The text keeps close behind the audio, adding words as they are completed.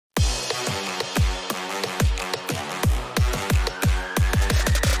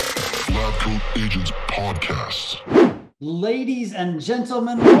Agents Podcast. Ladies and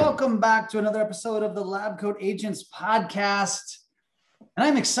gentlemen, welcome back to another episode of the Lab Coat Agents Podcast. And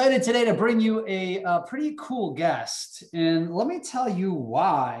I'm excited today to bring you a pretty cool guest. And let me tell you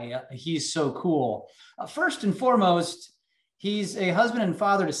why he's so cool. First and foremost, he's a husband and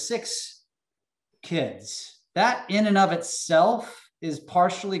father to 6 kids. That in and of itself is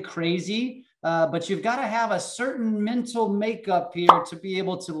partially crazy, but you've got to have a certain mental makeup here to be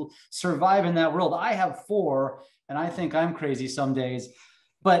able to survive in that world. I have 4, and I think I'm crazy some days.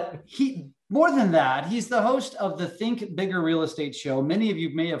 But more than that, he's the host of the Think Bigger Real Estate Show. Many of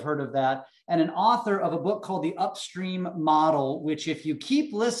you may have heard of that, and an author of a book called the Upstream Model, which if you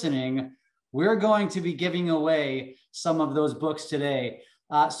keep listening, we're going to be giving away some of those books today.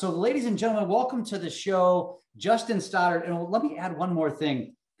 So ladies and gentlemen, welcome to the show, Justin Stoddart. And let me add one more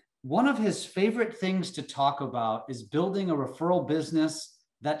thing. One of his favorite things to talk about is building a referral business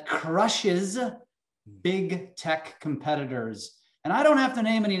that crushes big tech competitors. And I don't have to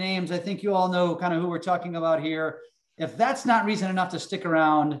name any names. I think you all know kind of who we're talking about here. If that's not reason enough to stick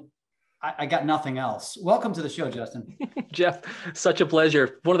around, I got nothing else. Welcome to the show, Justin. Jeff, such a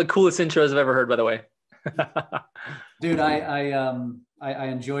pleasure. One of the coolest intros I've ever heard, by the way. Dude, I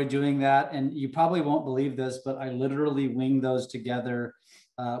enjoy doing that. And you probably won't believe this, but I literally wing those together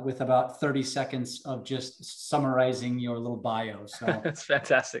with about 30 seconds of just summarizing your little bio. So that's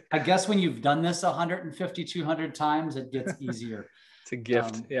fantastic. I guess when you've done this 150, 200 times, it gets easier. It's a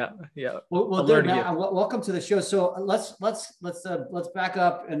gift. Yeah. Well, dude, man, welcome to the show. So let's back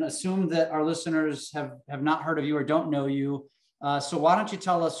up and assume that our listeners have not heard of you or don't know you. So why don't you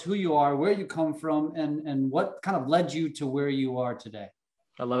tell us who you are, where you come from, and what kind of led you to where you are today?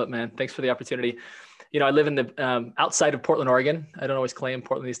 I love it, man. Thanks for the opportunity. You know, I live in the outside of Portland, Oregon. I don't always claim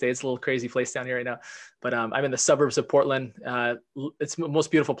Portland these days. It's a little crazy place down here right now, but I'm in the suburbs of Portland. It's the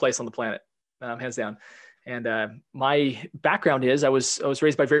most beautiful place on the planet, hands down. And my background is I was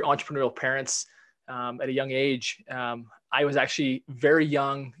raised by very entrepreneurial parents at a young age. I was actually very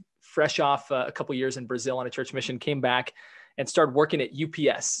young, fresh off a couple years in Brazil on a church mission, came back and started working at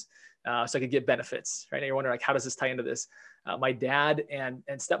UPS so I could get benefits. Right now, you're wondering, like, how does this tie into this? My dad and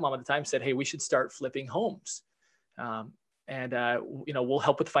stepmom at the time said, "Hey, we should start flipping homes. We'll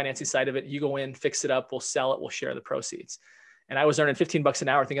help with the financing side of it. You go in, fix it up, we'll sell it, we'll share the proceeds." And I was earning $15 an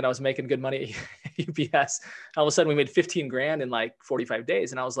hour thinking I was making good money at UPS. All of a sudden we made 15 grand in like 45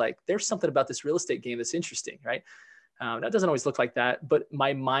 days. And I was like, there's something about this real estate game that's interesting, right? That doesn't always look like that, but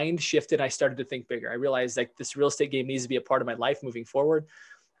my mind shifted. I started to think bigger. I realized like this real estate game needs to be a part of my life moving forward.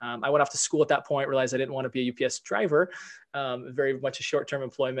 I went off to school at that point, realized I didn't want to be a UPS driver, very much a short-term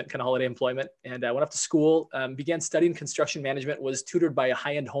employment, kind of holiday employment. And I went off to school, began studying construction management, was tutored by a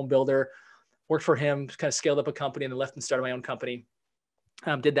high-end home builder, worked for him, kind of scaled up a company, and then left and started my own company.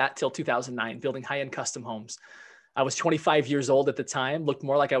 Did that till 2009, building high-end custom homes. I was 25 years old at the time, looked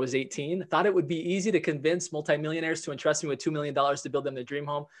more like I was 18. Thought it would be easy to convince multimillionaires to entrust me with $2 million to build them their dream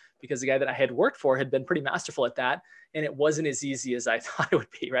home because the guy that I had worked for had been pretty masterful at that. And it wasn't as easy as I thought it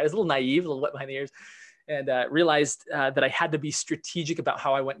would be, right? I was a little naive, a little wet behind the ears, and realized that I had to be strategic about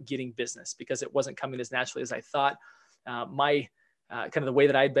how I went getting business because it wasn't coming as naturally as I thought. My kind of the way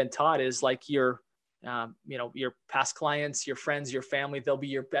that I'd been taught is like your past clients, your friends, your family, they'll be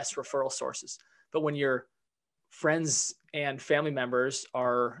your best referral sources. But when your friends and family members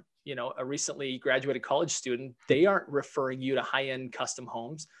are, a recently graduated college student, they aren't referring you to high-end custom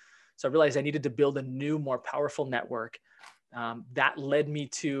homes. So I realized I needed to build a new, more powerful network. That led me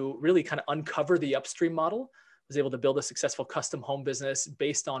to really kind of uncover the Upstream model. I was able to build a successful custom home business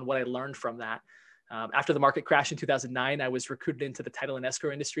based on what I learned from that. After the market crash in 2009, I was recruited into the title and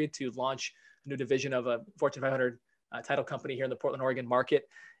escrow industry to launch a new division of a Fortune 500 title company here in the Portland, Oregon market.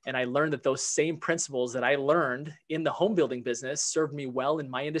 And I learned that those same principles that I learned in the home building business served me well in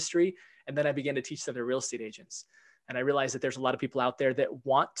my industry. And then I began to teach them to real estate agents. And I realized that there's a lot of people out there that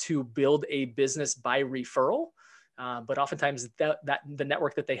want to build a business by referral. But oftentimes the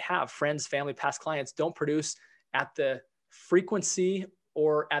network that they have, friends, family, past clients, don't produce at the frequency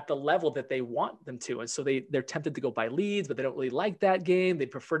or at the level that they want them to. And so they're tempted to go buy leads, but they don't really like that game. They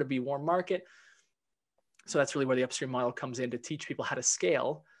prefer to be warm market. So that's really where the Upstream model comes in, to teach people how to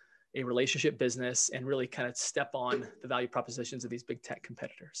scale a relationship business and really kind of step on the value propositions of these big tech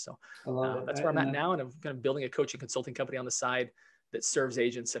competitors. So that's where I'm at now. And I'm kind of building a coaching consulting company on the side that serves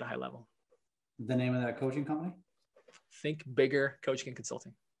agents at a high level. The name of that coaching company? Think Bigger Coaching and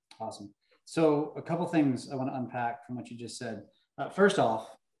Consulting. Awesome. So a couple things I want to unpack from what you just said. First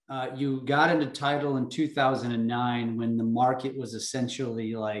off, you got into title in 2009 when the market was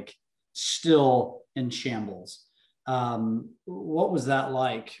essentially like still in shambles. What was that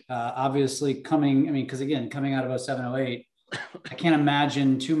like? Obviously because again, coming out of 07, 08, I can't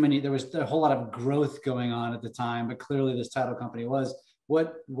imagine there was a whole lot of growth going on at the time, but clearly this title company was.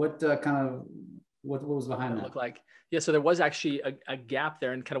 What was behind that? Look like? Yeah, so there was actually a gap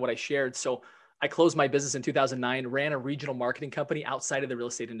there in kind of what I shared. So I closed my business in 2009, ran a regional marketing company outside of the real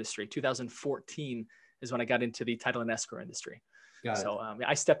estate industry. 2014 is when I got into the title and escrow industry. So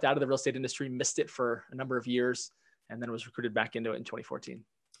I stepped out of the real estate industry, missed it for a number of years, and then was recruited back into it in 2014.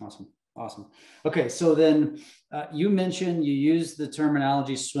 Awesome. Okay. So then you mentioned you use the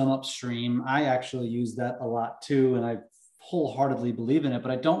terminology swim upstream. I actually use that a lot too. And I wholeheartely believe in it,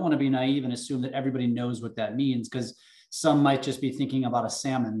 but I don't want to be naive and assume that everybody knows what that means, because some might just be thinking about a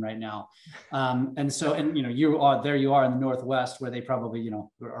salmon right now. You are in the Northwest where they probably,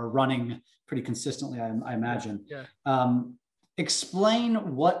 are running pretty consistently, I imagine. Yeah.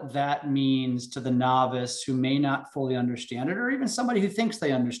 Explain what that means to the novice who may not fully understand it, or even somebody who thinks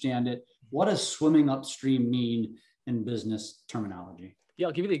they understand it. What does swimming upstream mean in business terminology? Yeah,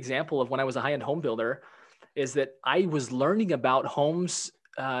 I'll give you the example of when I was a high-end home builder, is that I was learning about homes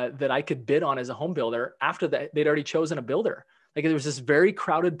that I could bid on as a home builder after that they'd already chosen a builder. Like there was this very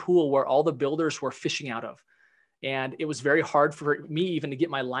crowded pool where all the builders were fishing out of. And it was very hard for me even to get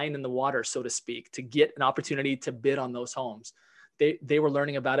my line in the water, so to speak, to get an opportunity to bid on those homes. They were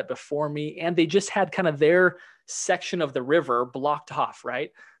learning about it before me, and they just had kind of their section of the river blocked off, right?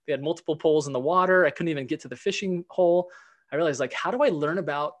 They had multiple poles in the water. I couldn't even get to the fishing hole. I realized, like, how do I learn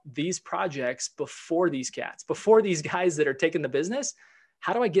about these projects before these cats, before these guys that are taking the business?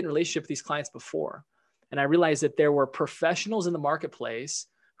 How do I get in a relationship with these clients before? And I realized that there were professionals in the marketplace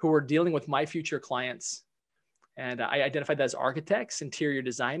who were dealing with my future clients. And I identified that as architects, interior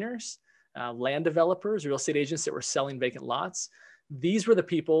designers, land developers, real estate agents that were selling vacant lots. These were the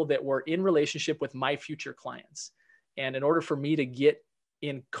people that were in relationship with my future clients. And in order for me to get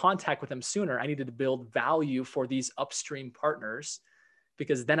in contact with them sooner, I needed to build value for these upstream partners,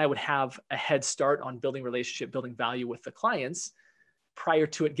 because then I would have a head start on building relationship, building value with the clients prior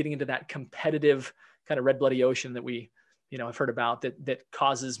to it getting into that competitive kind of red bloody ocean that we, have heard about that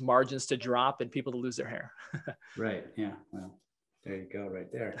causes margins to drop and people to lose their hair. Right. Yeah. Well, there you go,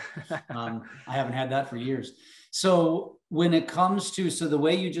 right there. I haven't had that for years. So when it comes to, the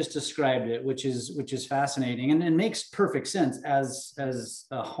way you just described it, which is fascinating and makes perfect sense as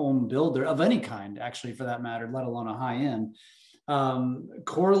a home builder of any kind, actually, for that matter, let alone a high end,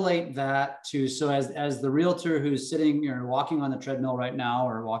 correlate that to, as the realtor who's sitting or walking on the treadmill right now,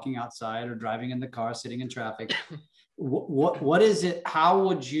 or walking outside, or driving in the car, sitting in traffic, what is it?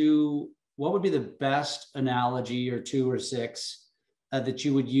 What would be the best analogy, or 2 or 6, that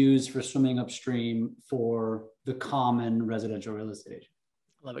you would use for swimming upstream for the common residential real estate agent?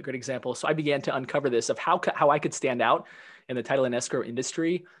 Love it. Great example. So I began to uncover this of how I could stand out in the title and escrow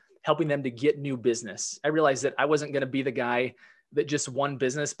industry, helping them to get new business. I realized that I wasn't going to be the guy that just won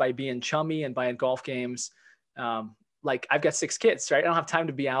business by being chummy and buying golf games. Like, I've got 6 kids, right? I don't have time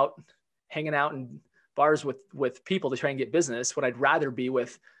to be out hanging out in bars with people to try and get business. What I'd rather be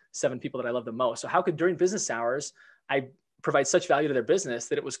with 7 people that I love the most. So how could, during business hours, I provide such value to their business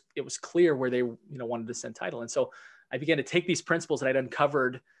that it was clear where they wanted to send title? And so I began to take these principles that I'd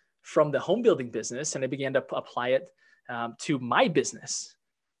uncovered from the home building business, and I began to apply it to my business,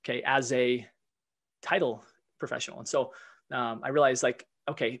 okay, as a title professional. And so I realized, like,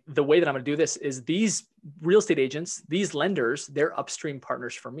 okay, the way that I'm going to do this is these real estate agents, these lenders, they're upstream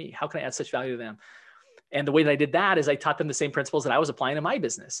partners for me. How can I add such value to them? And the way that I did that is I taught them the same principles that I was applying in my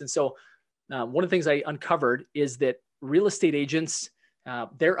business. And so one of the things I uncovered is that real estate agents,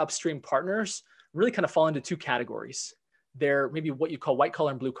 their upstream partners, really kind of fall into 2 categories. They're maybe what you call white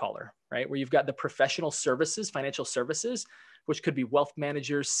collar and blue collar, right? Where you've got the professional services, financial services, which could be wealth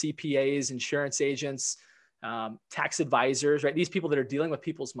managers, CPAs, insurance agents, tax advisors, right? These people that are dealing with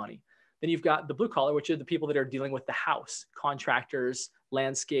people's money. Then you've got the blue collar, which are the people that are dealing with the house, contractors,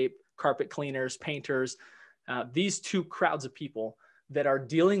 landscape, carpet cleaners, painters, these 2 crowds of people that are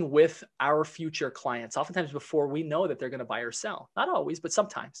dealing with our future clients, oftentimes before we know that they're going to buy or sell. Not always, but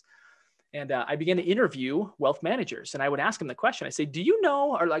sometimes. And I began to interview wealth managers, and I would ask them the question. I say, do you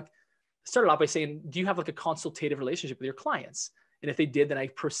know, or like, started off by saying, do you have like a consultative relationship with your clients? And if they did, then I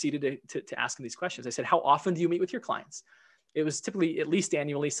proceeded to ask them these questions. I said, how often do you meet with your clients? It was typically at least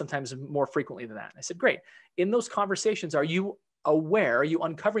annually, sometimes more frequently than that. I said, great. In those conversations, are you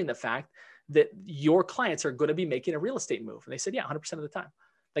uncovering the fact that your clients are going to be making a real estate move? And they said, yeah, 100% of the time.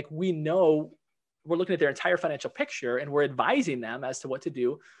 Like, we know, we're looking at their entire financial picture, and we're advising them as to what to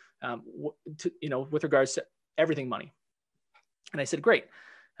do, with regards to everything money. And I said, great.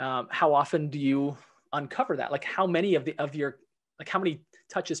 How often do you uncover that? Like how many how many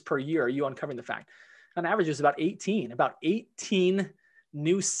touches per year are you uncovering the fact? On average, it was about 18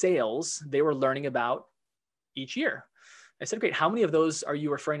 new sales they were learning about each year. I said, great. How many of those are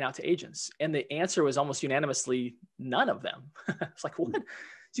you referring out to agents? And the answer was almost unanimously, none of them. It's like, what? So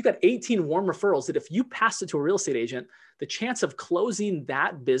you've got 18 warm referrals that if you passed it to a real estate agent, the chance of closing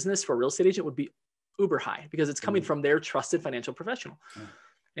that business for a real estate agent would be uber high because it's coming from their trusted financial professional.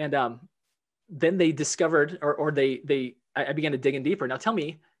 And then they discovered, I began to dig in deeper. Now tell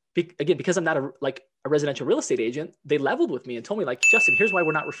me, again, because I'm not a residential real estate agent, they leveled with me and told me like, Justin, here's why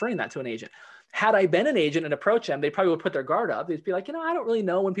we're not referring that to an agent. Had I been an agent and approached them, they probably would put their guard up. They'd be like, I don't really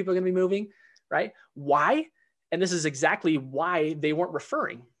know when people are going to be moving, right? Why? And this is exactly why they weren't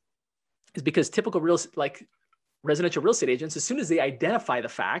referring, is because typical residential real estate agents, as soon as they identify the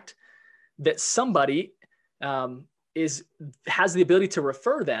fact that somebody has the ability to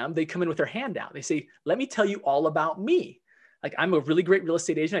refer them, they come in with their hand out. They say, let me tell you all about me. Like, I'm a really great real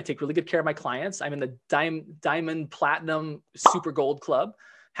estate agent. I take really good care of my clients. I'm in the diamond, platinum, super gold club,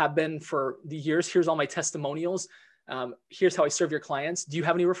 have been for the years. Here's all my testimonials. Here's how I serve your clients. Do you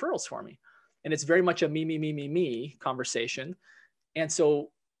have any referrals for me? And it's very much a me conversation. And so,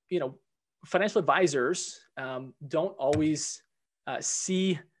 financial advisors don't always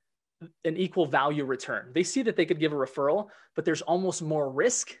see an equal value return. They see that they could give a referral, but there's almost more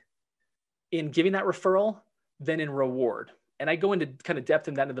risk in giving that referral than in reward. And I go into kind of depth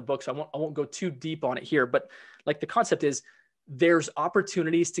in that in the book, so I won't go too deep on it here. But like the concept is, there's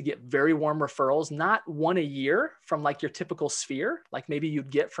opportunities to get very warm referrals, not one a year from like your typical sphere, like maybe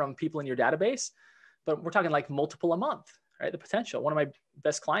you'd get from people in your database, but we're talking like multiple a month, right? The potential. One of my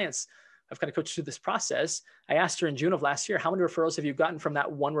best clients, I've kind of coached through this process. I asked her in June of last year, how many referrals have you gotten from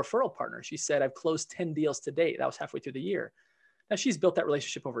that one referral partner? She said, I've closed 10 deals to date. That was halfway through the year. Now she's built that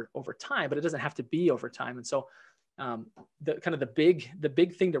relationship over time, but it doesn't have to be over time. And so the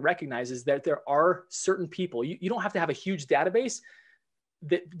big thing to recognize is that there are certain people, you don't have to have a huge database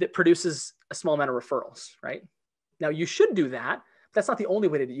that produces a small amount of referrals, right? Now you should do that. But that's not the only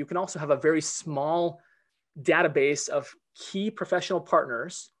way to do it. You can also have a very small database of key professional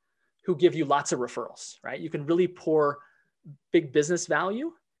partners who give you lots of referrals, right? You can really pour big business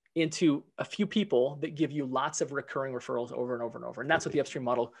value into a few people that give you lots of recurring referrals over and over and over. And that's what the Upstream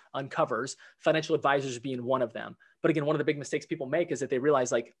model uncovers, financial advisors being one of them. But again, one of the big mistakes people make is that they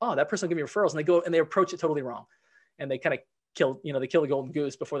realize like, oh, that person will give me referrals, and they go and they approach it totally wrong. And they kind of kill the golden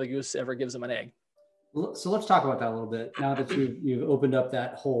goose before the goose ever gives them an egg. So let's talk about that a little bit. Now that you've opened up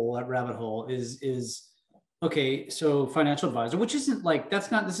that rabbit hole is okay. So financial advisor, which isn't like,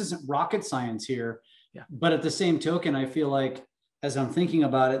 this isn't rocket science here. Yeah. But at the same token, I feel like, as I'm thinking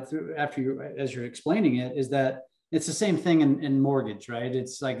about it as you're explaining it, is that it's the same thing in mortgage, right?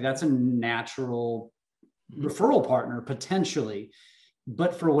 It's like, that's a natural referral partner potentially,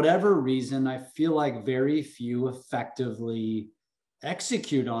 but for whatever reason, I feel like very few effectively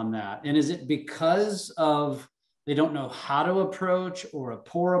execute on that. And is it because of they don't know how to approach, or a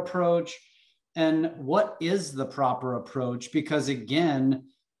poor approach? And what is the proper approach? Because again,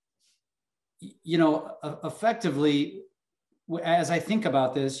 effectively, as I think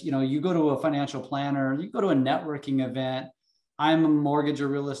about this, you go to a financial planner, you go to a networking event. I'm a mortgage or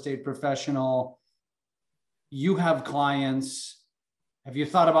real estate professional. You have clients. Have you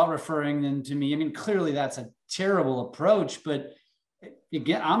thought about referring them to me? I mean, clearly that's a terrible approach, but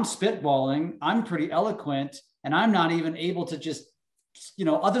again, I'm spitballing. I'm pretty eloquent, and I'm not even able to just,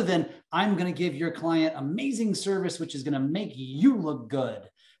 other than I'm going to give your client amazing service, which is going to make you look good,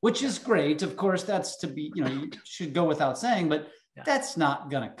 which is great. Of course, that's to be, you should go without saying, but that's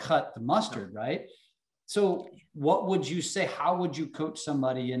not going to cut the mustard, right? So what would you say? How would you coach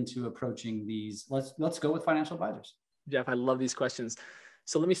somebody into approaching these? Let's go with financial advisors. Jeff, I love these questions.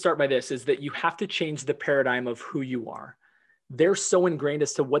 So let me start by this, is that you have to change the paradigm of who you are. They're so ingrained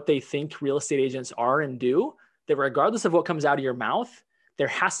as to what they think real estate agents are and do that regardless of what comes out of your mouth, there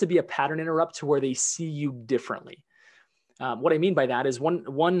has to be a pattern interrupt to where they see you differently. What I mean by that is one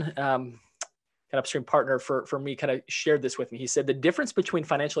kind of upstream partner for me kind of shared this with me. He said the difference between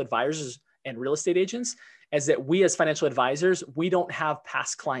financial advisors and real estate agents is that we as financial advisors, we don't have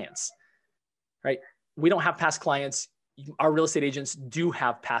past clients, right? We don't have past clients. Our real estate agents do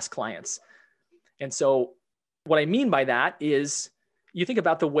have past clients. And so what I mean by that is you think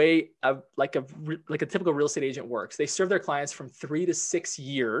about the way like a typical real estate agent works. They serve their clients from 3 to 6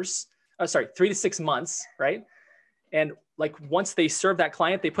 months, right? And like once they serve that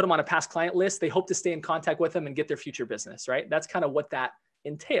client, they put them on a past client list. They hope to stay in contact with them and get their future business, right? That's kind of what that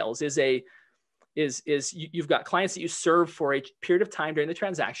entails. You've got clients that you serve for a period of time during the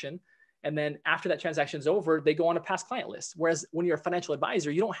transaction, And then after that transaction is over, they go on a past client list. Whereas when you're a financial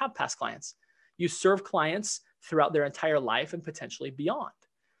advisor, you don't have past clients. You serve clients throughout their entire life and potentially beyond.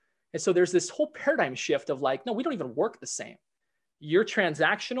 And so there's this whole paradigm shift of like, no, we don't even work the same. You're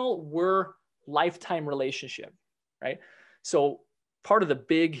transactional, we're lifetime relationship, right? So part of the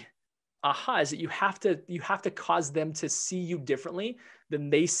big aha is that you have to cause them to see you differently than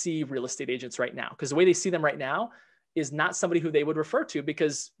they see real estate agents right now. Because the way they see them right now is not somebody who they would refer to,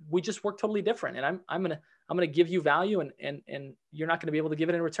 because we just work totally different. And I'm gonna give you value, and you're not gonna be able to give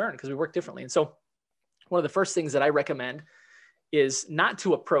it in return because we work differently. And so one of the first things that I recommend is not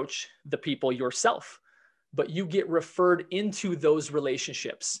to approach the people yourself, but you get referred into those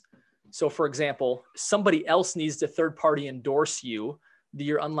relationships. So for example, somebody else needs to third party endorse you that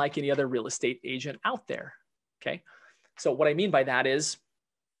you're unlike any other real estate agent out there. Okay. So what I mean by that is,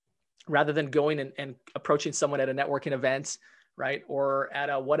 rather than going and approaching someone at a networking event, right, or at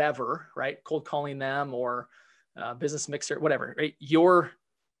a whatever, right, cold calling them, or business mixer, whatever, right, your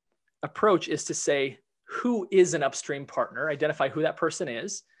approach is to say, who is an upstream partner? Identify who that person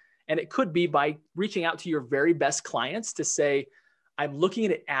is. And it could be by reaching out to your very best clients to say, I'm looking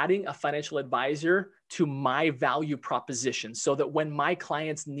at adding a financial advisor to my value proposition so that when my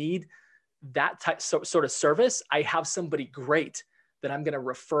clients need that type sort of service, I have somebody great that I'm going to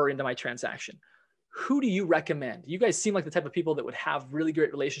refer into my transaction. Who do you recommend? You guys seem like the type of people that would have really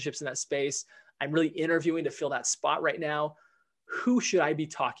great relationships in that space. I'm really interviewing to fill that spot right now. Who should I be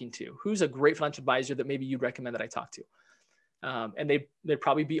talking to? Who's a great financial advisor that maybe you'd recommend that I talk to? And they'd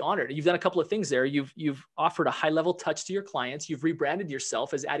probably be honored. You've done a couple of things there. You've offered a high level touch to your clients. You've rebranded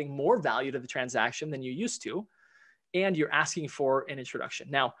yourself as adding more value to the transaction than you used to. And you're asking for an introduction.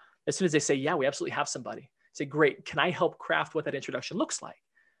 Now, as soon as they say, yeah, we absolutely have somebody, say, great, can I help craft what that introduction looks like?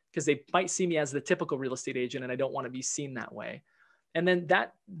 Because they might see me as the typical real estate agent, and I don't want to be seen that way. And then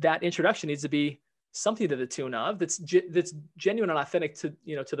that introduction needs to be something to the tune of that's genuine and authentic to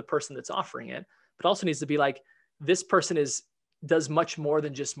the person that's offering it, but also needs to be like, this person does much more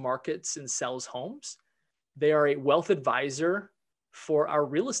than just markets and sells homes. They are a wealth advisor for our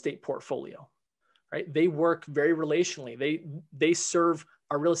real estate portfolio, right? They work very relationally. They serve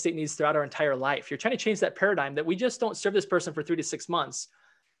our real estate needs throughout our entire life. You're trying to change that paradigm that we just don't serve this person for 3 to 6 months.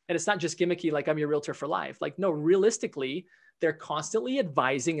 And it's not just gimmicky, like I'm your realtor for life. Like, no, realistically, they're constantly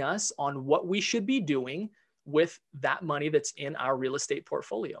advising us on what we should be doing with that money that's in our real estate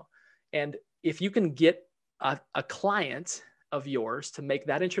portfolio. And if you can get a client of yours to make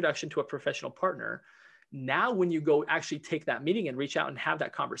that introduction to a professional partner, now when you go actually take that meeting and reach out and have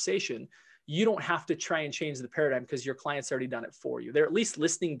that conversation, you don't have to try and change the paradigm because your client's already done it for you. They're at least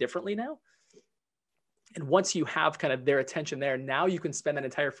listening differently now. And once you have kind of their attention there, now you can spend that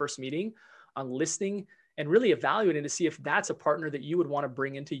entire first meeting on listening and really evaluating to see if that's a partner that you would want to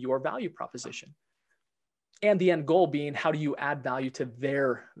bring into your value proposition. And the end goal being, how do you add value to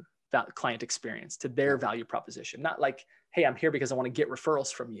their client experience, to their value proposition? Not like, hey, I'm here because I want to get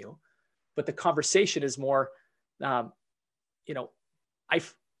referrals from you. But the conversation is more, all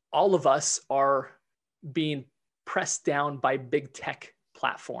of us are being pressed down by big tech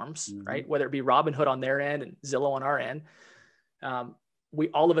platforms, right? Whether it be Robinhood on their end and Zillow on our end.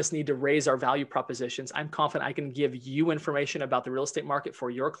 All of us need to raise our value propositions. I'm confident I can give you information about the real estate market for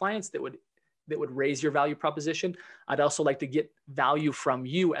your clients that would raise your value proposition. I'd also like to get value from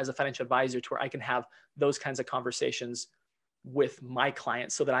you as a financial advisor to where I can have those kinds of conversations with my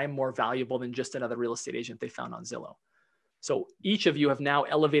clients so that I'm more valuable than just another real estate agent they found on Zillow. So each of you have now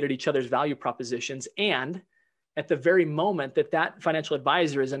elevated each other's value propositions. And at the very moment that financial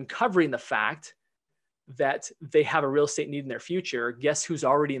advisor is uncovering the fact that they have a real estate need in their future, guess who's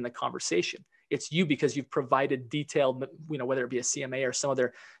already in the conversation? It's you, because you've provided detailed, whether it be a CMA or some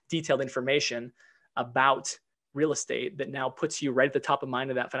other detailed information about real estate that now puts you right at the top of mind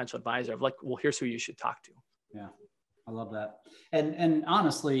of that financial advisor of like, well, here's who you should talk to. Yeah, I love that. And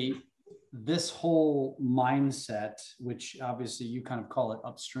honestly, this whole mindset, which obviously you kind of call it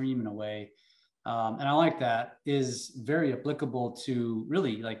upstream in a way, and I like that, is very applicable to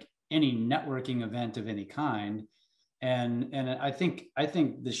really like any networking event of any kind. And I think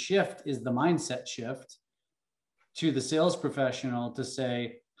the shift is the mindset shift to the sales professional to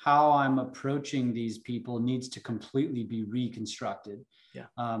say, how I'm approaching these people needs to completely be reconstructed.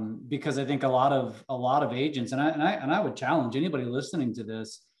 Yeah. Because I think a lot of agents, and I would challenge anybody listening to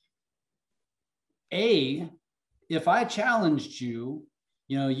this. If I challenged you,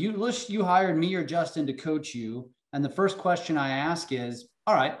 you hired me or Justin to coach you, and the first question I ask is,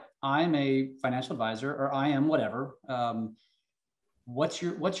 all right, I'm a financial advisor, or I am whatever. What's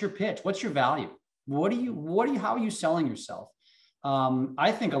your pitch? What's your value? How are you selling yourself?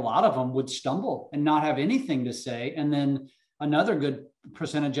 I think a lot of them would stumble and not have anything to say. And then another good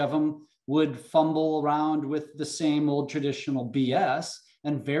percentage of them would fumble around with the same old traditional BS.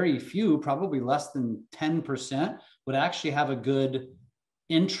 And very few, probably less than 10%, would actually have a good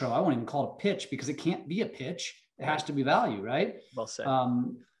intro. I won't even call it a pitch because it can't be a pitch. It has to be value, right? Well said.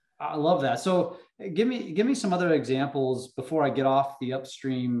 I love that. So give me some other examples before I get off the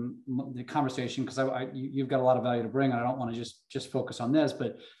upstream the conversation, because you've got a lot of value to bring, and I don't want to just focus on this.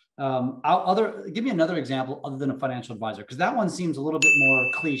 But give me another example other than a financial advisor, because that one seems a little bit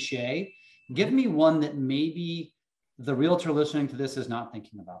more cliche. Give me one that maybe the realtor listening to this is not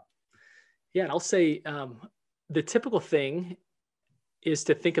thinking about. Yeah, and I'll say the typical thing is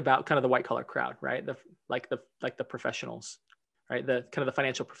to think about kind of the white collar crowd, right? Like the professionals, right? The kind of the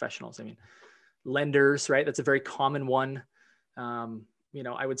financial professionals. I mean, lenders, right? That's a very common one.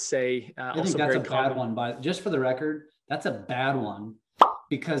 I would say I think that's a bad one, but just for the record, that's a bad one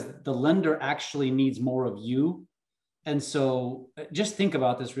because the lender actually needs more of you. And so just think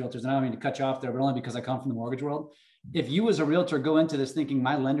about this, realtors, and I don't mean to cut you off there, but only because I come from the mortgage world. If you as a realtor go into this thinking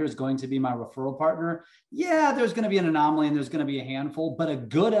my lender is going to be my referral partner, yeah, there's going to be an anomaly and there's going to be a handful, but a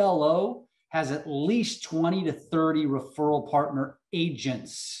good LO has at least 20 to 30 referral partner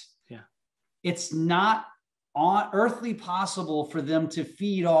agents. Yeah. It's not earthly possible for them to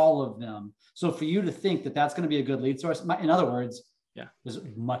feed all of them. So for you to think that that's going to be a good lead source, in other words, yeah, there's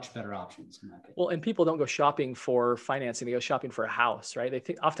much better options in that case. Well, and people don't go shopping for financing; they go shopping for a house, right?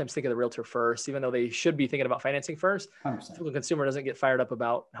 They oftentimes think of the realtor first, even though they should be thinking about financing first. 100%. The consumer doesn't get fired up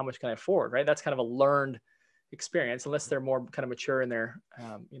about how much can I afford, right? That's kind of a learned experience, unless they're more kind of mature in their,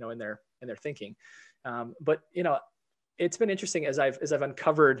 in their thinking. But it's been interesting as I've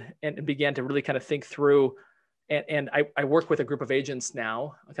uncovered and began to really kind of think through, and I work with a group of agents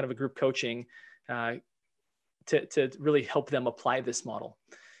now, kind of a group coaching. To really help them apply this model.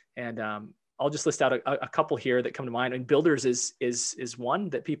 And I'll just list out a couple here that come to mind. And builders is one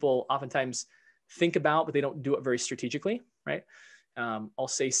that people oftentimes think about, but they don't do it very strategically, right? I'll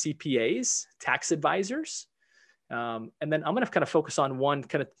say CPAs, tax advisors. And then I'm going to kind of focus on one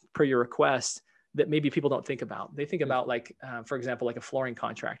kind of per your request that maybe people don't think about. They think about for example, like a flooring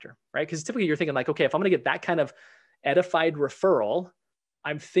contractor, right? Because typically you're thinking like, okay, if I'm going to get that kind of edified referral,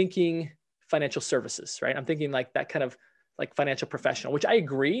 I'm thinking financial services, right? I'm thinking like that kind of like financial professional, which I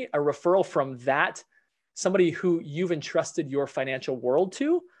agree, a referral from that, somebody who you've entrusted your financial world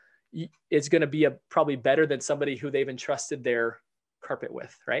to is going to be probably better than somebody who they've entrusted their carpet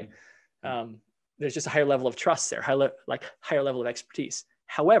with, right? There's just a higher level of trust there, higher level of expertise.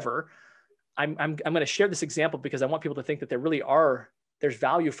 However, I'm going to share this example because I want people to think that there's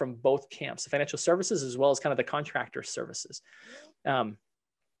value from both camps, the financial services as well as kind of the contractor services.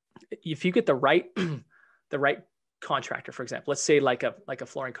 If you get the right contractor, for example, let's say like a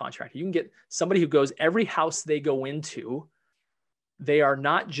flooring contractor, you can get somebody who goes every house they go into. They are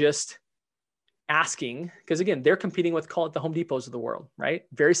not just asking, because again, they're competing with, call it the Home Depots of the world, right?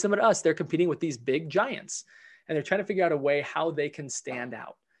 Very similar to us. They're competing with these big giants and they're trying to figure out a way how they can stand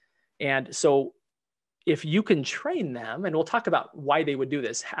out. And so if you can train them, and we'll talk about why they would do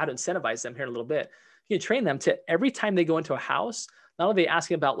this, how to incentivize them here in a little bit. You can train them to every time they go into a house, not only are they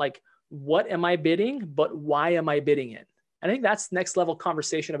asking about like, what am I bidding, but why am I bidding it? And I think that's next level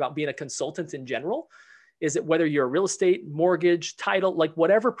conversation about being a consultant in general, is that whether you're real estate, mortgage, title, like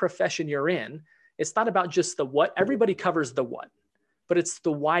whatever profession you're in, it's not about just the what. Everybody covers the what, but it's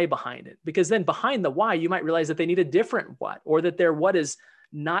the why behind it. Because then behind the why, you might realize that they need a different what, or that their what is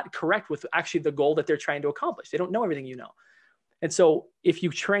not correct with actually the goal that they're trying to accomplish. They don't know everything you know. And so if you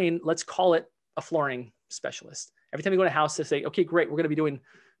train, let's call it a flooring specialist. Every time you go to a house, they say, okay, great, we're going to be doing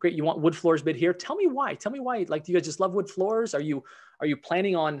great. You want wood floors bid here? Tell me why. Tell me why. Like, do you guys just love wood floors? Are you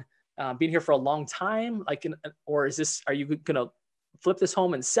planning on being here for a long time? Or are you going to flip this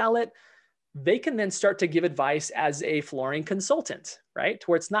home and sell it? They can then start to give advice as a flooring consultant, right? To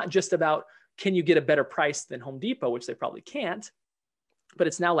where it's not just about, can you get a better price than Home Depot, which they probably can't, but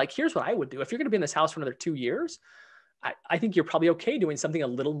it's now like, here's what I would do. If you're going to be in this house for another 2 years, I think you're probably okay doing something a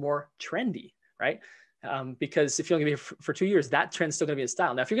little more trendy, right? Because if you're going to be here for 2 years, that trend's still going to be in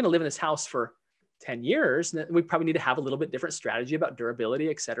style. Now, if you're going to live in this house for 10 years, then we probably need to have a little bit different strategy about durability,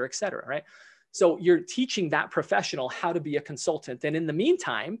 et cetera, right? So you're teaching that professional how to be a consultant. And in the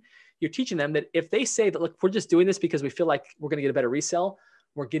meantime, you're teaching them that if they say that, look, we're just doing this because we feel like we're going to get a better resale,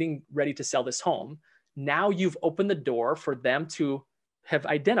 we're getting ready to sell this home. Now you've opened the door for them to have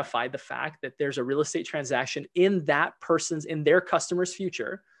identified the fact that there's a real estate transaction in their customer's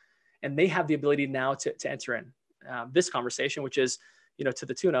future. And they have the ability now to enter in this conversation, which is, to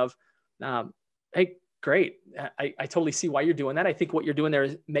the tune of, hey, great. I totally see why you're doing that. I think what you're doing there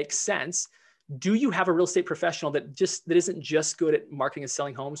makes sense. Do you have a real estate professional that isn't just good at marketing and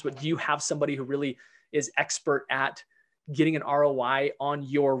selling homes, but do you have somebody who really is expert at getting an ROI on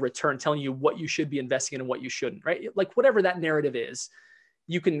your return, telling you what you should be investing in and what you shouldn't, right? Like whatever that narrative is,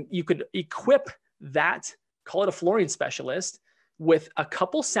 you could equip that, call it a flooring specialist, with a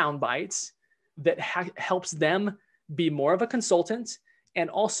couple sound bites that helps them be more of a consultant and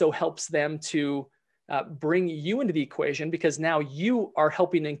also helps them to bring you into the equation, because now you are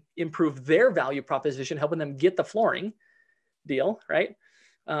helping improve their value proposition, helping them get the flooring deal, right?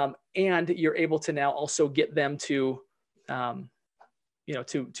 And you're able to now also get them to,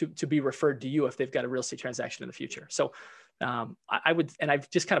 to be referred to you if they've got a real estate transaction in the future. So I would, and I've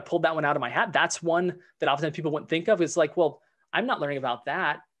just kind of pulled that one out of my hat. That's one that oftentimes people wouldn't think of. It's like, well, I'm not learning about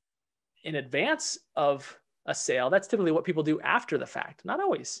that in advance of a sale. That's typically what people do after the fact. Not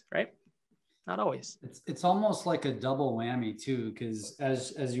always, right? Not always. It's almost like a double whammy too, because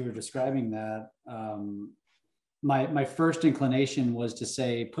as you were describing that, my first inclination was to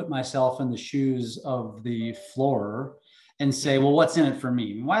say, put myself in the shoes of the floorer and say, well, what's in it for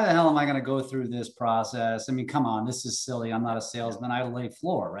me? Why the hell am I going to go through this process? I mean, come on, this is silly. I'm not a salesman. I lay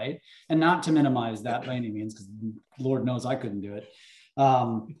floor, right? And not to minimize that by any means, because Lord knows I couldn't do it.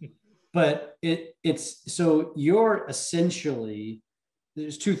 But it's so you're essentially,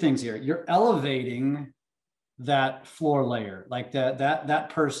 there's two things here. You're elevating that floor layer, like that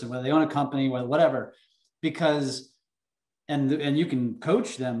person, whether they own a company, whatever, because and you can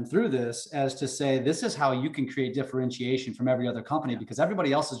coach them through this as to say, this is how you can create differentiation from every other company, because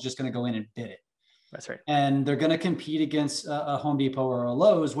everybody else is just going to go in and bid it. That's right. And they're going to compete against a Home Depot or a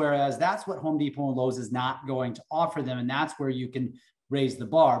Lowe's, whereas that's what Home Depot and Lowe's is not going to offer them. And that's where you can raise the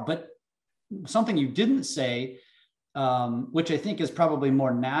bar. But something you didn't say, which I think is probably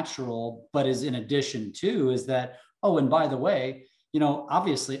more natural, but is in addition to, is that, oh, and by the way,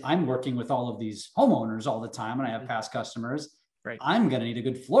 obviously I'm working with all of these homeowners all the time and I have past customers. Right. I'm going to need a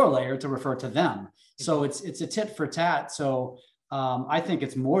good floor layer to refer to them. So it's a tit for tat. So I think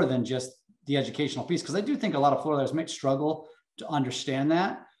it's more than just the educational piece, because I do think a lot of floor layers might struggle to understand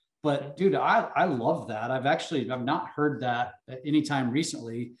that. But dude, I love that. I've not heard that at any time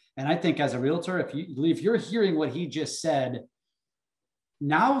recently. And I think as a realtor, if you're hearing what he just said,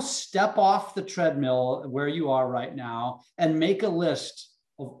 now step off the treadmill where you are right now and make a list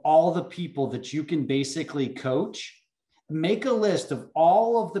of all the people that you can basically coach. Make a list of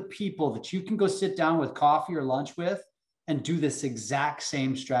all of the people that you can go sit down with coffee or lunch with and do this exact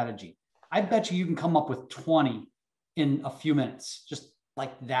same strategy. I bet you can come up with 20 in a few minutes, just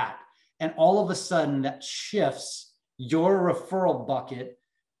like that. And all of a sudden that shifts your referral bucket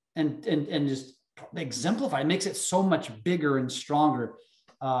and just exemplify, it makes it so much bigger and stronger.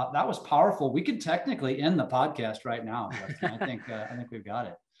 That was powerful. We could technically end the podcast right now, Justin. I think we've got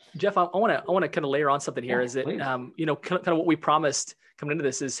it. Jeff, I want to kind of layer on something here. Is that, kind of what we promised coming into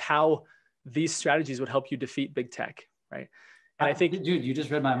this is how these strategies would help you defeat big tech, right? And I think, dude, you just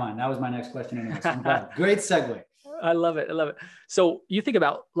read my mind. That was my next question anyway. So I'm glad. Great segue. I love it. So you think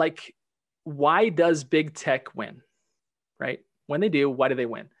about, like, why does big tech win, right? When they do, why do they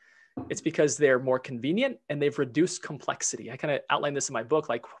win? It's because they're more convenient and they've reduced complexity. I kind of outlined this in my book.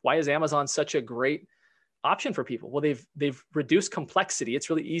 Like, why is Amazon such a great option for people? Well, they've reduced complexity. It's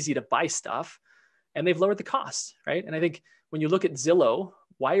really easy to buy stuff and they've lowered the cost, right? And I think when you look at Zillow,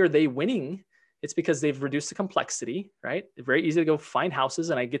 why are they winning? It's because they've reduced the complexity, right? It's very easy to go find houses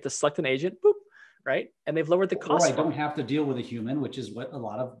and I get to select an agent, boop, right? And they've lowered the cost. Or I don't have to deal with a human, which is what a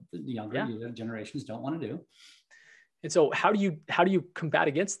lot of the younger generations don't want to do. And so how do you combat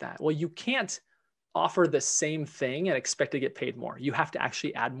against that? Well, you can't offer the same thing and expect to get paid more. You have to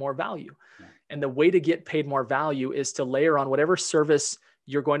actually add more value. Yeah. And the way to get paid more value is to layer on whatever service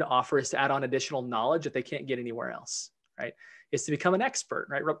you're going to offer, is to add on additional knowledge that they can't get anywhere else, right? It's to become an expert,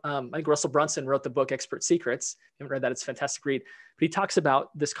 right? I think Russell Brunson wrote the book, Expert Secrets. If you haven't read that, it's a fantastic read. But he talks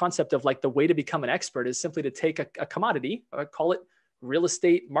about this concept of, like, the way to become an expert is simply to take a commodity, call it real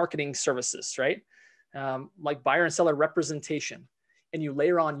estate marketing services, right? Like buyer and seller representation, and you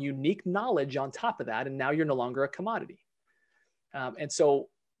layer on unique knowledge on top of that, and now you're no longer a commodity. And so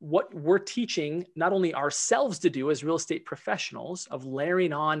what we're teaching not only ourselves to do as real estate professionals, of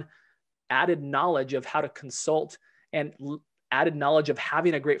layering on added knowledge of how to consult, and added knowledge of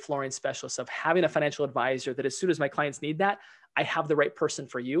having a great flooring specialist, of having a financial advisor, that as soon as my clients need that, I have the right person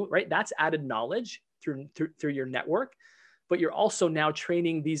for you, right? That's added knowledge through your network. But you're also now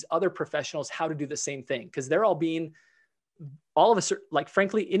training these other professionals how to do the same thing, because they're all of us, like,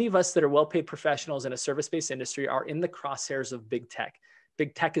 frankly, any of us that are well-paid professionals in a service-based industry are in the crosshairs of big tech.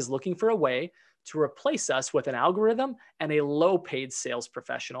 Big tech is looking for a way to replace us with an algorithm and a low paid sales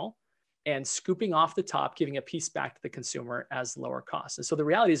professional, and scooping off the top, giving a piece back to the consumer as lower cost. And so the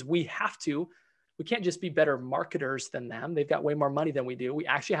reality is we can't just be better marketers than them. They've got way more money than we do. We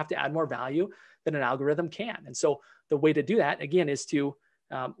actually have to add more value than an algorithm can. And so the way to do that, again, is to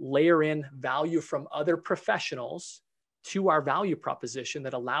layer in value from other professionals to our value proposition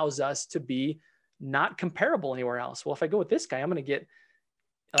that allows us to be not comparable anywhere else. Well, if I go with this guy, I'm going to get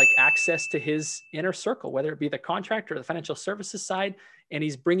like access to his inner circle, whether it be the contractor or the financial services side. And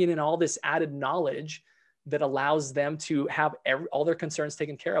he's bringing in all this added knowledge that allows them to have all their concerns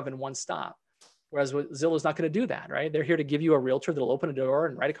taken care of in one stop. Whereas Zillow's not going to do that, right? They're here to give you a realtor that'll open a door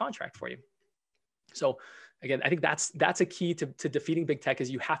and write a contract for you. So again, I think that's a key to defeating big tech, is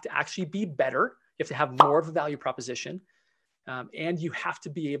you have to actually be better. You have to have more of a value proposition. And you have to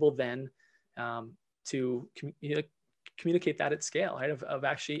be able then to communicate that at scale, right? Of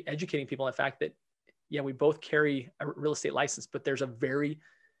actually educating people on the fact that, yeah, we both carry a real estate license, but there's a very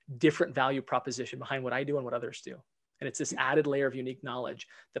different value proposition behind what I do and what others do. And it's this added layer of unique knowledge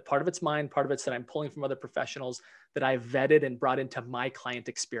that part of it's mine, part of it's that I'm pulling from other professionals that I've vetted and brought into my client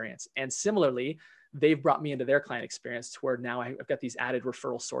experience. And similarly, they've brought me into their client experience to where now I've got these added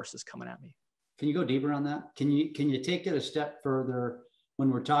referral sources coming at me. Can you go deeper on that? Can you take it a step further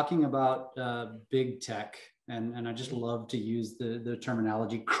when we're talking about big tech? And I just love to use the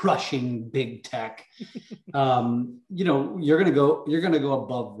terminology crushing big tech. You're gonna go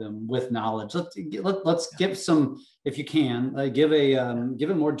above them with knowledge. Let's give some, if you can, give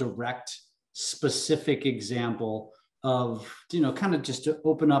a more direct, specific example of kind of just to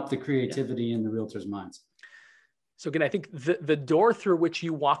open up the creativity in the realtors' minds. So again, I think the door through which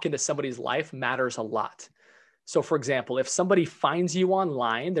you walk into somebody's life matters a lot. So for example, if somebody finds you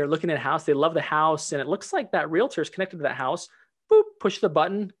online, they're looking at a house, they love the house, and it looks like that realtor is connected to that house, boop, push the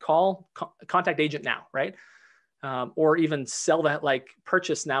button, contact agent now, right? Or even sell that, like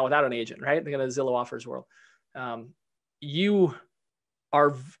purchase now without an agent, right? They're going to Zillow offers world. You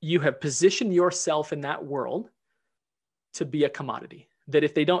have positioned yourself in that world to be a commodity that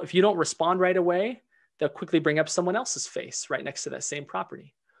if you don't respond right away, they'll quickly bring up someone else's face right next to that same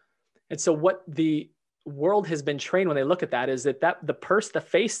property. And so what the world has been trained when they look at that is that the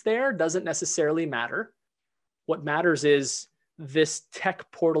face there doesn't necessarily matter. What matters is this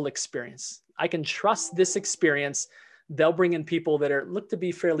tech portal experience. I can trust this experience. They'll bring in people that look to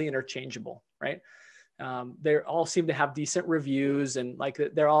be fairly interchangeable, right? They all seem to have decent reviews and like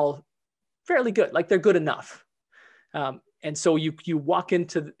they're all fairly good, like they're good enough. And so you walk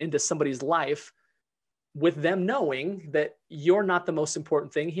into somebody's life with them knowing that you're not the most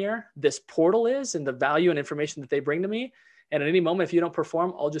important thing here. This portal is, and the value and information that they bring to me. And at any moment, if you don't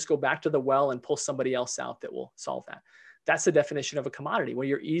perform, I'll just go back to the well and pull somebody else out that will solve that. That's the definition of a commodity. When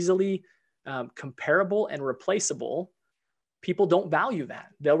you're easily comparable and replaceable, people don't value that.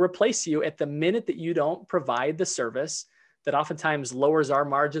 They'll replace you at the minute that you don't provide the service that oftentimes lowers our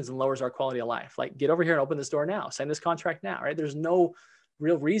margins and lowers our quality of life. Like, get over here and open this door now, sign this contract now, right? There's no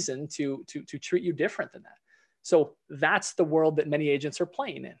real reason to treat you different than that. So that's the world that many agents are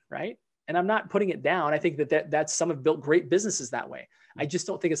playing in, right? And I'm not putting it down. I think that's some have built great businesses that way. I just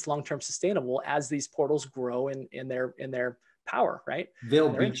don't think it's long-term sustainable as these portals grow in their power, right? They'll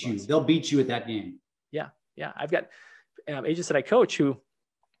beat you. They'll beat you at that game. Yeah. I've got agents that I coach who,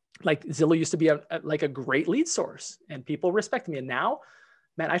 like, Zillow used to be like a great lead source and people respect me. And now,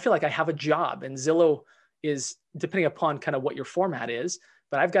 man, I feel like I have a job, and Zillow is, depending upon kind of what your format is,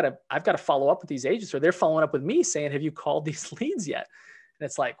 but I've got to follow up with these agents, or they're following up with me saying, have you called these leads yet? And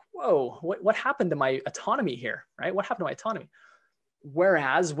it's like, whoa, what happened to my autonomy here, right? What happened to my autonomy?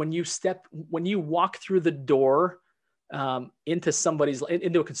 Whereas when you walk through the door into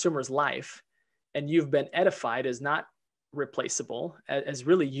a consumer's life, and you've been edified as not replaceable, as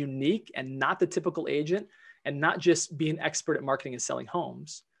really unique and not the typical agent, and not just being expert at marketing and selling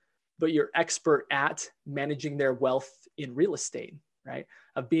homes, but you're expert at managing their wealth in real estate, right?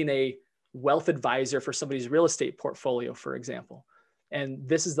 Of being a wealth advisor for somebody's real estate portfolio, for example. And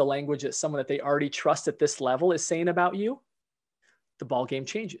this is the language that someone that they already trust at this level is saying about you. The ball game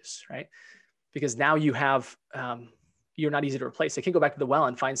changes, right? Because now you have, you're not easy to replace. They can't go back to the well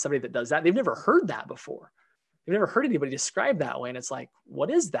and find somebody that does that. They've never heard that before. They've never heard anybody describe that way. And it's like,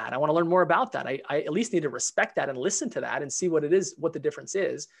 what is that? I want to learn more about that. I at least need to respect that and listen to that and see what it is, what the difference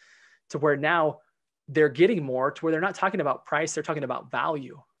is, to where now they're getting more, to where they're not talking about price. They're talking about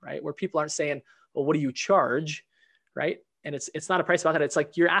value, right? Where people aren't saying, well, what do you charge? Right. And it's not a price about that. It's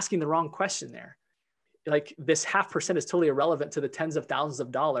like, you're asking the wrong question there. Like, this 0.5% is totally irrelevant to the tens of thousands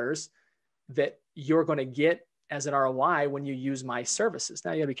of dollars that you're going to get as an ROI when you use my services.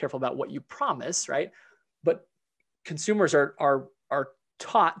 Now you gotta be careful about what you promise, right? But consumers are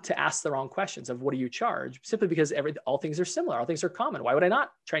taught to ask the wrong questions of what do you charge, simply because all things are similar, all things are common. Why would I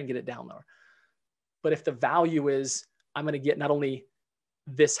not try and get it down lower? But if the value is, I'm going to get not only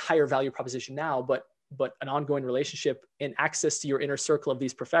this higher value proposition now, but an ongoing relationship and access to your inner circle of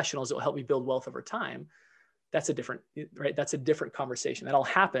these professionals that will help me build wealth over time, that's a different, right? That's a different conversation. That all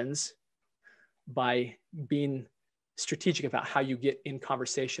happens by being strategic about how you get in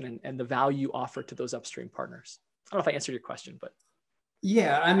conversation and the value you offer to those upstream partners. I don't know if I answered your question, but.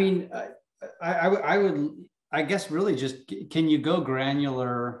 Yeah, I mean, I would, I guess, really just, can you go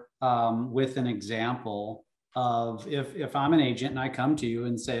granular with an example of if I'm an agent and I come to you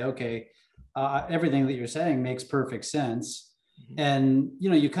and say, okay, everything that you're saying makes perfect sense. Mm-hmm. And,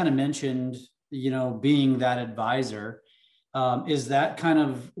 you kind of mentioned, being that advisor. Is that kind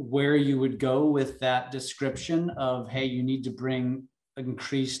of where you would go with that description of, hey, you need to bring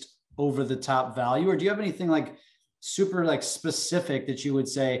increased over the top value? Or do you have anything like super like specific that you would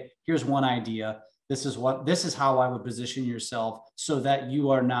say, here's one idea, this is how I would position yourself so that you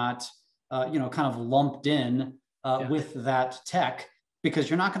are not, kind of lumped in with that tech, because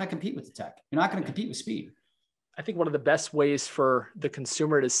you're not going to compete with the tech. You're not going to compete with speed. I think one of the best ways for the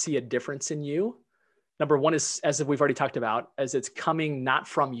consumer to see a difference in you, number one is, as we've already talked about, as it's coming not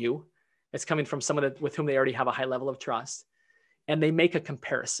from you, it's coming from someone with whom they already have a high level of trust, and they make a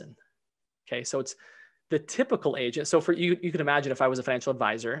comparison. Okay. So it's the typical agent. So for you, you can imagine if I was a financial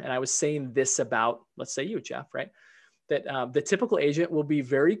advisor and I was saying this about, let's say you, Jeff, right? That the typical agent will be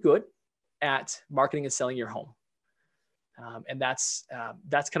very good at marketing and selling your home. And that's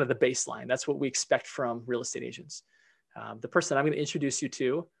kind of the baseline. That's what we expect from real estate agents. The person I'm going to introduce you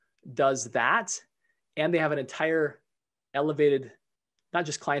to does that, and they have an entire elevated, not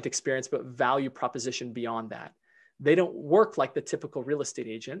just client experience, but value proposition beyond that. They don't work like the typical real estate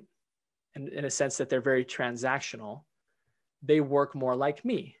agent in a sense that they're very transactional. They work more like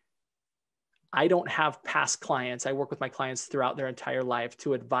me. I don't have past clients. I work with my clients throughout their entire life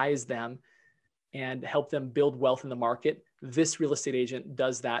to advise them and help them build wealth in the market. This real estate agent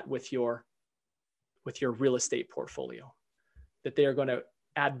does that with your real estate portfolio, that they are going to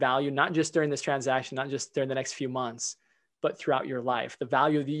add value, not just during this transaction, not just during the next few months, but throughout your life. The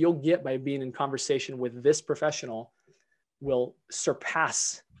value that you'll get by being in conversation with this professional will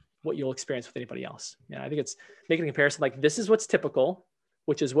surpass what you'll experience with anybody else. I think it's making a comparison like, this is what's typical,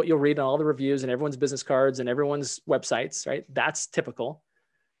 which is what you'll read on all the reviews and everyone's business cards and everyone's websites, right? That's typical.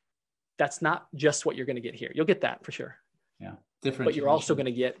 That's not just what you're going to get here. You'll get that for sure. Yeah. Different. But you're also going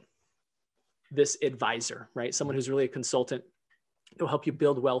to get this advisor, right? Someone who's really a consultant who'll help you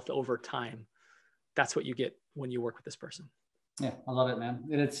build wealth over time. That's what you get when you work with this person. Yeah, I love it, man.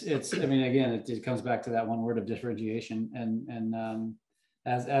 And it's, I mean, again, it comes back to that one word of differentiation. And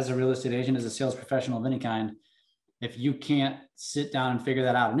as a real estate agent, as a sales professional of any kind, if you can't sit down and figure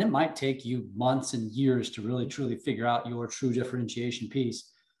that out, and it might take you months and years to really, truly figure out your true differentiation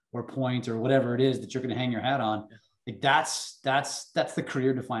piece or point or whatever it is that you're going to hang your hat on. Like that's the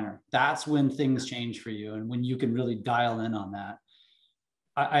career definer. That's when things change for you. And when you can really dial in on that.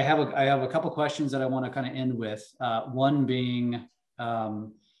 I have a couple questions that I want to kind of end with. One being,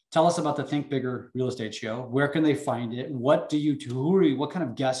 tell us about the Think Bigger Real Estate Show. Where can they find it? What do you do? What kind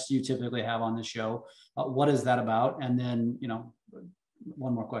of guests do you typically have on the show? What is that about? And then,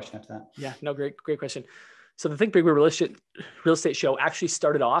 one more question after that. Yeah, no, great question. So the Think Bigger Real Estate Show actually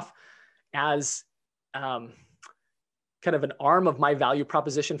started off as kind of an arm of my value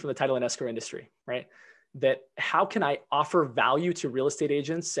proposition from the title and escrow industry, right? That how can I offer value to real estate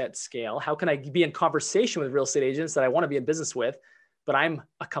agents at scale? How can I be in conversation with real estate agents that I want to be in business with, but I'm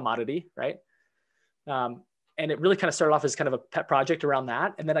a commodity, right? And it really kind of started off as kind of a pet project around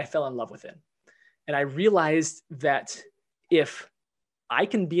that. And then I fell in love with it. And I realized that if I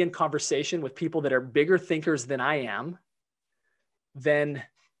can be in conversation with people that are bigger thinkers than I am, then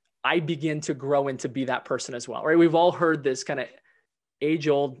I begin to grow into be that person as well, right? We've all heard this kind of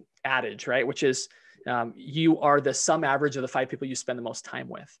age-old adage, right? Which is you are the sum average of the 5 people you spend the most time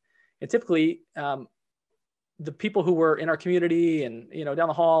with. And typically the people who were in our community and, down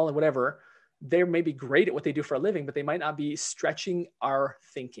the hall and whatever, they're maybe great at what they do for a living, but they might not be stretching our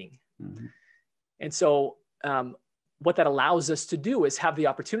thinking. Mm-hmm. And so what that allows us to do is have the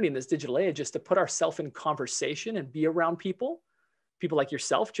opportunity in this digital age is to put ourselves in conversation and be around people like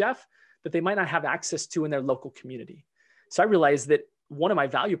yourself, Jeff, that they might not have access to in their local community. So I realized that one of my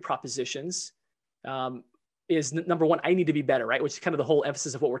value propositions is number one, I need to be better, right? Which is kind of the whole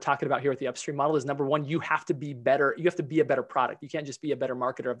emphasis of what we're talking about here at the Upstream Model is number one, you have to be better. You have to be a better product. You can't just be a better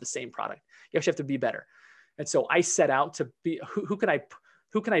marketer of the same product. You actually have to be better. And so I set out to be, who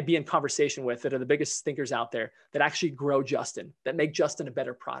can I be in conversation with that are the biggest thinkers out there that actually grow Justin, that make Justin a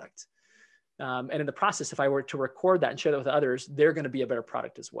better product. And in the process, if I were to record that and share that with others, they're going to be a better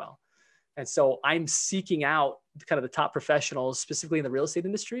product as well. And so I'm seeking out kind of the top professionals, specifically in the real estate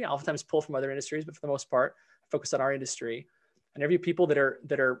industry. I oftentimes pull from other industries, but for the most part, I focus on our industry and interview people that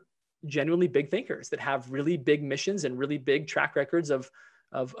are genuinely big thinkers, that have really big missions and really big track records of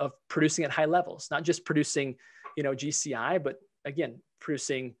producing at high levels, not just producing, GCI, but again,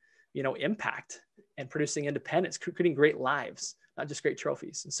 producing, impact and producing independence, creating great lives, not just great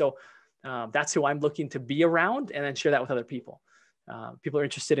trophies. And so that's who I'm looking to be around, and then share that with other people. People are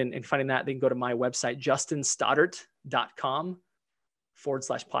interested in finding that. They can go to my website,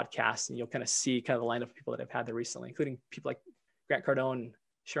 justinstoddart.com/podcast. And you'll kind of see kind of the lineup of people that I've had there recently, including people like Grant Cardone,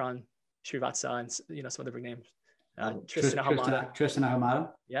 Sharon Srivatsa, and some other big names. Tristan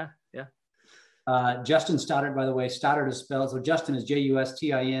Ahumada. Yeah. Justin Stoddart, by the way, Stoddart is spelled, so Justin is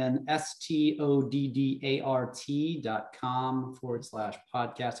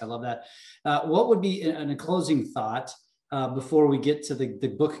JustinStoddart.com/podcast. I love that. What would be a closing thought before we get to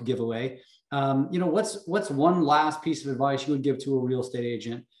the book giveaway? What's one last piece of advice you would give to a real estate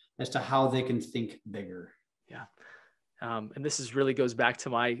agent as to how they can think bigger? Yeah. And this really goes back to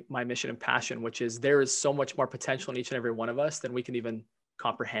my mission and passion, which is there is so much more potential in each and every one of us than we can even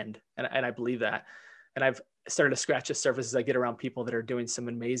comprehend. And I believe that. And I've started to scratch the surface as I get around people that are doing some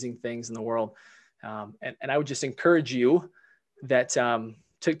amazing things in the world. And I would just encourage you that to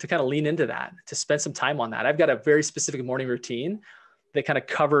kind of lean into that, to spend some time on that. I've got a very specific morning routine that kind of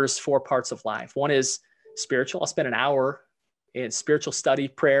covers 4 parts of life. One is spiritual. I'll spend an hour in spiritual study,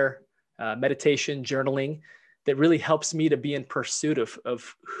 prayer, meditation, journaling, that really helps me to be in pursuit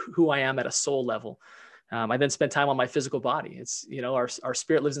of who I am at a soul level. I then spend time on my physical body. It's, our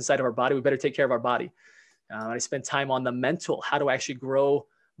spirit lives inside of our body. We better take care of our body. I spend time on the mental. How do I actually grow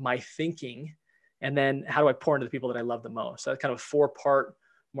my thinking? And then how do I pour into the people that I love the most? So that kind of 4-part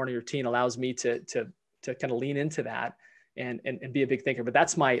morning routine allows me to kind of lean into that and be a big thinker. But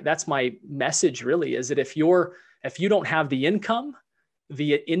that's my message really, is that if you don't have the income,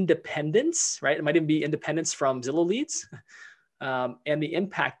 the independence, right? It might even be independence from Zillow leads, and the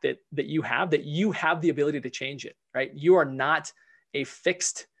impact that you have the ability to change it, right? You are not a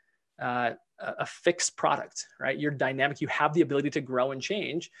fixed product, right? You're dynamic. You have the ability to grow and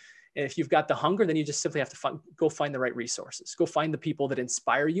change. And if you've got the hunger, then you just simply have to go find the right resources. Go find the people that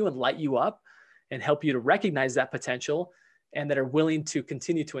inspire you and light you up and help you to recognize that potential, and that are willing to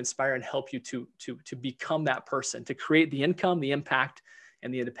continue to inspire and help you to become that person, to create the income, the impact,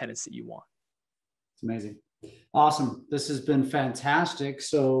 and the independence that you want. It's amazing. Awesome. This has been fantastic.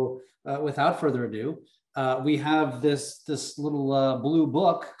 So without further ado, we have this little blue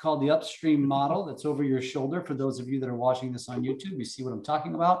book called the Upstream Model that's over your shoulder. For those of you that are watching this on YouTube, you see what I'm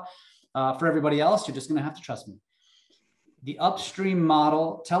talking about. For everybody else, you're just going to have to trust me. The Upstream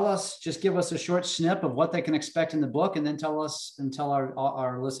Model. Just give us a short snip of what they can expect in the book, and then tell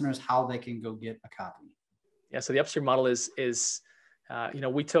our listeners how they can go get a copy. Yeah. So the Upstream Model is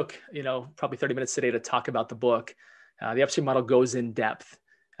we took, probably 30 minutes today to talk about the book. The Upstream Model goes in depth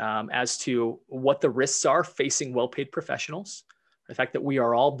as to what the risks are facing well-paid professionals, the fact that we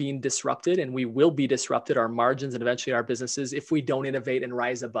are all being disrupted and we will be disrupted, our margins and eventually our businesses, if we don't innovate and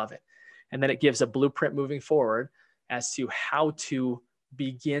rise above it. And then it gives a blueprint moving forward as to how to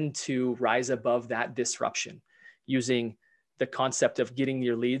begin to rise above that disruption using the concept of getting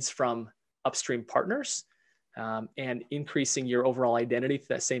your leads from upstream partners and increasing your overall identity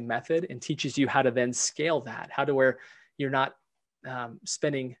through that same method, and teaches you how to then scale that, where you're not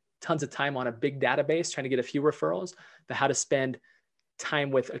spending tons of time on a big database trying to get a few referrals, but how to spend time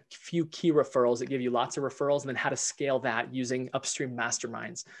with a few key referrals that give you lots of referrals, and then how to scale that using upstream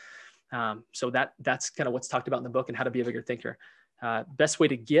masterminds. So that's kind of what's talked about in the book, and how to be a bigger thinker. Best way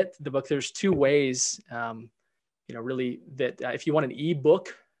to get the book, there's 2 ways, really, that if you want an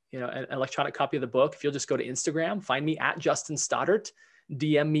ebook, an electronic copy of the book, if you'll just go to Instagram, find me at Justin Stoddart,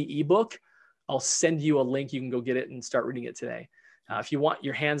 DM me ebook, I'll send you a link. You can go get it and start reading it today. If you want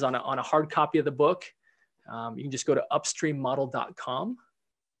your hands on a hard copy of the book, you can just go to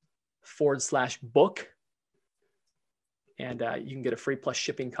upstreammodel.com/book. And you can get a free plus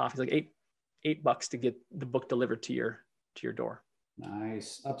shipping copy. It's like $8 to get the book delivered to your door.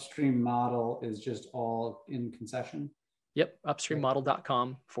 Nice. Upstream Model is just all in concession. Yep.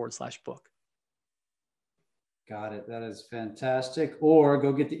 upstreammodel.com/book. Got it. That is fantastic. Or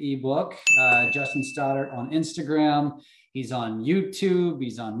go get the ebook. Justin Stoddart on Instagram. He's on YouTube.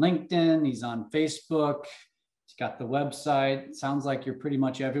 He's on LinkedIn. He's on Facebook. He's got the website. Sounds like you're pretty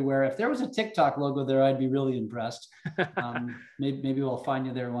much everywhere. If there was a TikTok logo there, I'd be really impressed. Maybe we'll find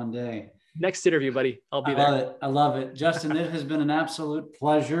you there one day. Next interview, buddy. I'll be there. I love it. Justin, it has been an absolute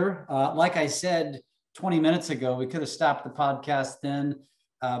pleasure. Like I said 20 minutes ago, we could have stopped the podcast then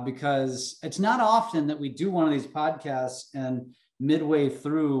because it's not often that we do one of these podcasts and midway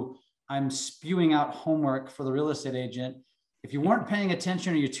through, I'm spewing out homework for the real estate agent. If you weren't paying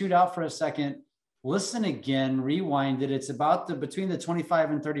attention or you tuned out for a second, listen again, rewind it. It's about between the 25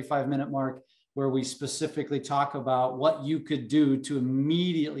 and 35-minute mark where we specifically talk about what you could do to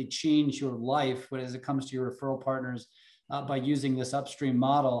immediately change your life as it comes to your referral partners by using this Upstream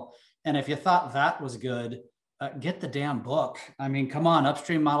model. And if you thought that was good, get the damn book. I mean, come on,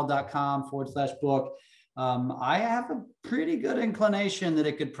 upstreammodel.com/book. I have a pretty good inclination that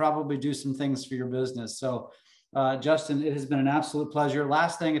it could probably do some things for your business. So Justin, it has been an absolute pleasure.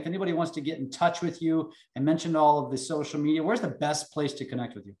 Last thing, if anybody wants to get in touch with you, I mentioned all of the social media. Where's the best place to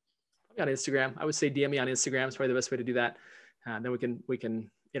connect with you? On Instagram. I would say DM me on Instagram. It's probably the best way to do that. Then we can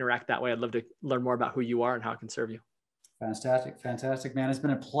interact that way. I'd love to learn more about who you are and how I can serve you. Fantastic, man. It's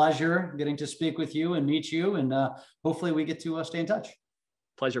been a pleasure getting to speak with you and meet you. And hopefully we get to stay in touch.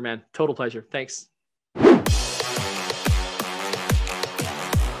 Pleasure, man. Total pleasure. Thanks.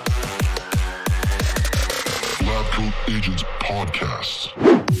 Lab Coat Agents Podcast.